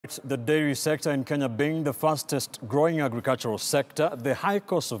The dairy sector in Kenya being the fastest growing agricultural sector, the high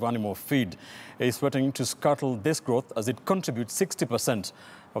cost of animal feed is threatening to scuttle this growth as it contributes 60%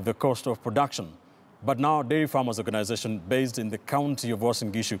 of the cost of production. But now Dairy Farmers Organization based in the county of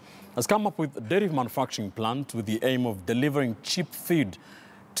Uasin Gishu has come up with a dairy manufacturing plant with the aim of delivering cheap feed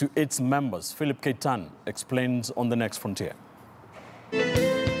to its members. Philip Keitan explains on The Next Frontier.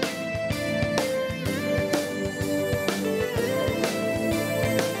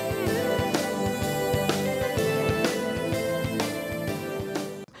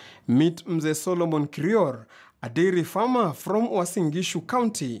 Meet Mzee Solomon Kirior, a dairy farmer from Uasin Gishu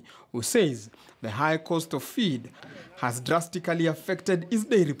County, who says the high cost of feed has drastically affected his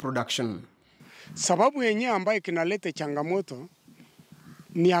dairy production. Sababu yenyewe ambayo kinaleta changamoto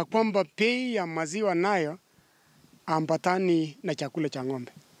ni ya kwamba bei ya maziwa nayo ambatani na chakula cha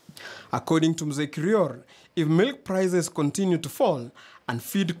ng'ombe. According to Mzee Kirior, if milk prices continue to fall and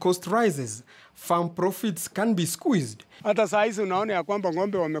feed cost rises, farm profits can be squeezed. Hata saa hizi unaona ya kwamba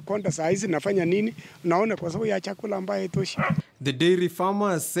ng'ombe wamekonda, saa hizi nafanya nini? Unaona kwa sababu ya chakula ambayo haitoshi. The dairy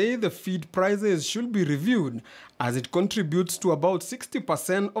farmers say the feed prices should be reviewed as it contributes to about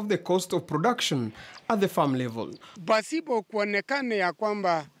 60% of the cost of production at the farm level. Basipo kuonekane ya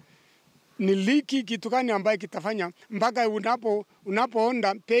kwamba ni liki kitu gani ambayo kitafanya mpaka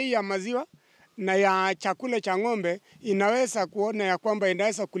unapoonda bei ya maziwa na ya chakula cha ng'ombe inaweza kuona ya kwamba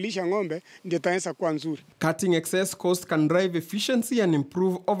inaweza kulisha ng'ombe ndio itaweza kuwa nzuri. Cutting excess cost can drive efficiency and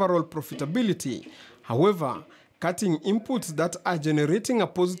improve overall profitability. However, cutting inputs that are generating a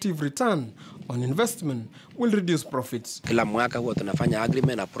positive return on investment will reduce profits. Kila mwaka huwa tunafanya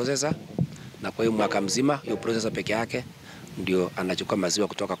agreement na processor, na kwa hiyo mwaka mzima hiyo processor peke yake ndio anachukua maziwa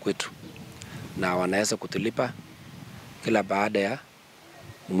kutoka kwetu, na wanaweza kutulipa kila baada ya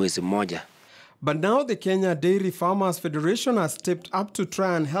mwezi mmoja. But now the Kenya Dairy Farmers Federation has stepped up to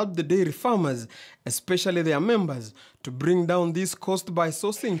try and help the dairy farmers, especially their members, to bring down this cost by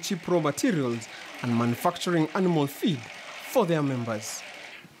sourcing cheap raw materials and manufacturing animal feed for their members.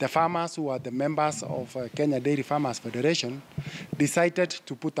 The farmers who are the members of Kenya Dairy Farmers Federation decided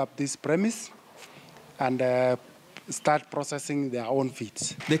to put up this premise and start processing their own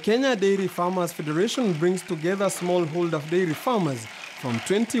feeds. The Kenya Dairy Farmers Federation brings together smallholder dairy farmers from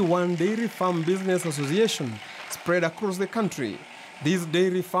 21 dairy farm business associations spread across the country. These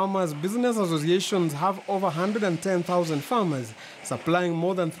dairy farmers business associations have over 110,000 farmers, supplying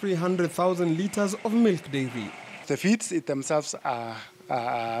more than 300,000 liters of milk dairy. The feeds themselves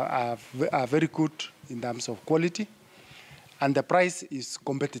are very good in terms of quality, and the price is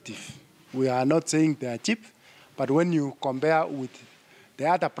competitive. We are not saying they are cheap, but when you compare with the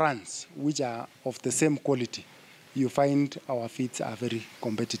other brands which are of the same quality, you find our feeds are very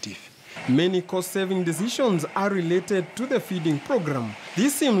competitive. Many cost-saving decisions are related to the feeding program.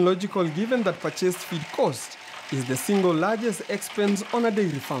 This seems logical given that purchased feed cost is the single largest expense on a dairy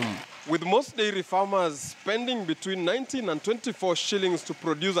farm. With most dairy farmers spending between 19 and 24 shillings to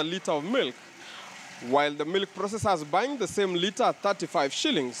produce a liter of milk, while the milk processors buying the same liter at 35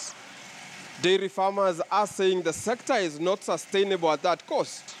 shillings, dairy farmers are saying the sector is not sustainable at that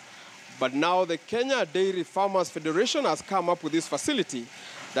cost. But now the Kenya Dairy Farmers Federation has come up with this facility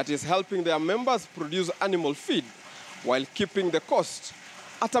that is helping their members produce animal feed while keeping the cost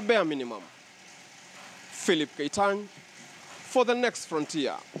at a bare minimum. Philip Keitan for The Next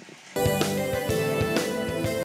Frontier.